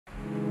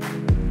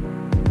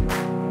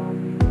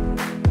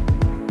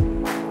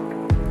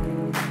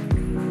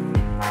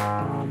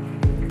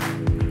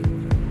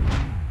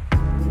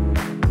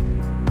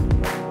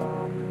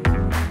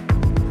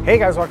Hey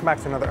guys, welcome back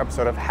to another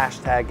episode of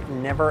Hashtag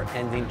Never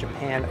Ending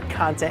Japan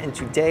content, and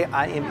today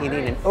I am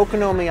eating an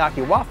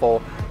Okonomiyaki Waffle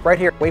right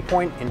here at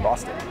Waypoint in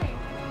Boston.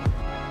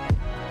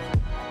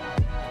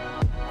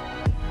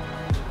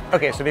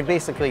 Okay, so they've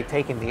basically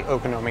taken the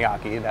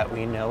okonomiyaki that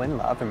we know and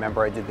love.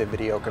 Remember I did the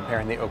video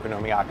comparing the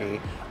okonomiyaki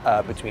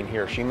between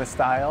Hiroshima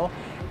style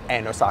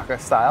and Osaka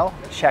style.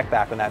 Check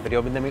back on that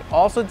video, but then we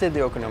also did the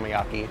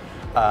okonomiyaki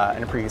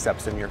in a previous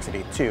episode in New York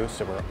City too,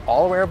 so we're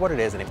all aware of what it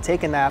is, and they've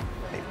taken that,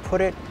 they've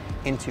put it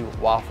into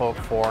waffle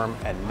form,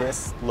 and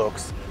this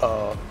looks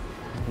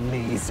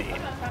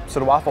amazing. So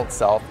the waffle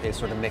itself is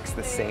sort of mixed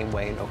the same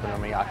way an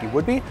okonomiyaki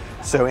would be.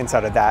 So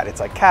inside of that,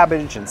 it's like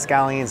cabbage and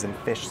scallions and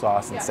fish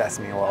sauce and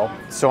sesame oil.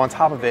 So on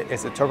top of it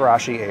is a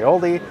togarashi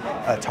aioli,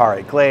 a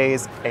tare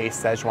glaze, a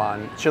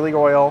Szechuan chili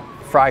oil,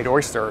 fried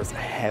oysters,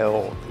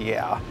 hell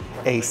yeah,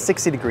 a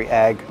 60-degree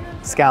egg,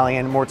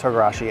 scallion, more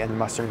togarashi, and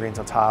mustard greens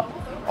on top.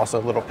 Also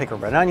a little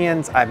pickled red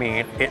onions. I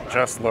mean, it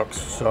just looks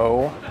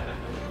so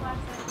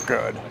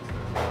good.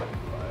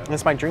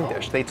 It's my dream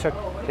dish. They took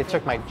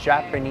my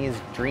Japanese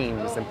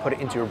dreams and put it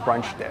into a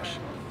brunch dish.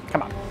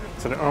 Come on.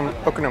 So the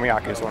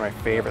okonomiyaki is one of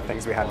my favorite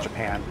things we had in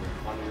Japan.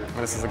 And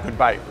this is a good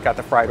bite. Got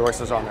the fried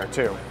oysters on there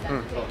too.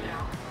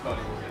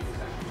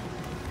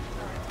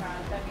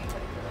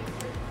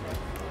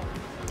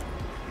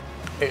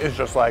 It is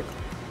just like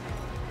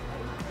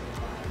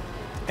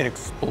an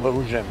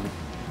explosion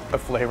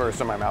of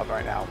flavors in my mouth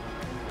right now.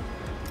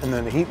 And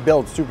then the heat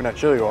builds too, in that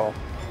chili oil.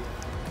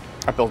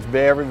 It builds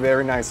very,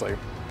 very nicely.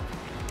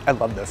 I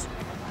love this.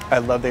 I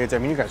love the, I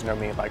mean, you guys know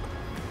me, like,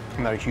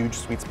 I'm not a huge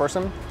sweets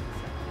person.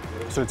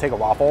 So to take a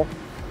waffle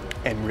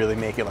and really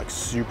make it like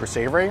super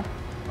savory,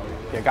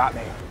 you got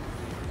me.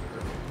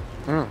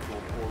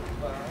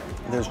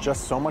 There's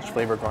just so much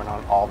flavor going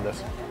on in all of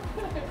this.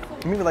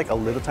 Maybe like a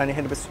little tiny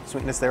hint of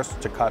sweetness there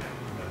to cut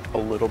a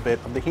little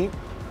bit of the heat.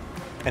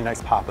 A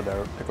nice pop of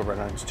the pickled red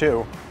onions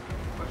too.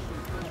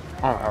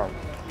 I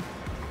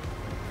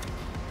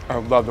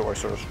love the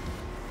oysters.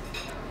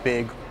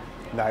 Big,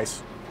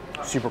 nice,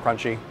 super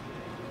crunchy.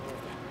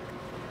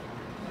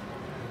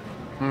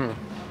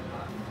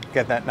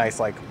 Get that nice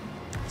like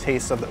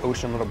taste of the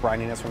ocean, little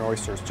brininess from the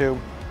oysters too.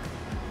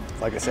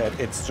 Like I said,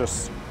 it's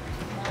just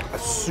a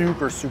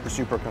super, super,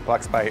 super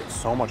complex bite.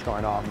 So much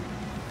going on.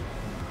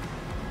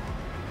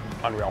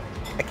 Unreal.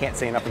 I can't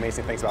say enough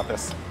amazing things about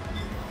this.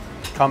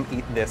 Come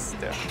eat this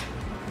dish.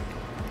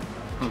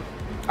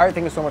 All right,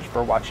 thank you so much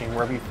for watching.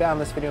 Wherever you found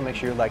this video, make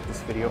sure you like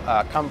this video.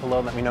 Comment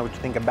below, let me know what you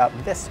think about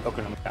this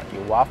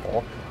Okonomiyaki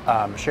Waffle.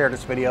 Share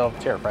this video,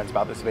 tell your friends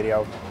about this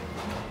video.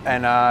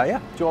 And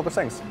yeah, do all those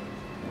things.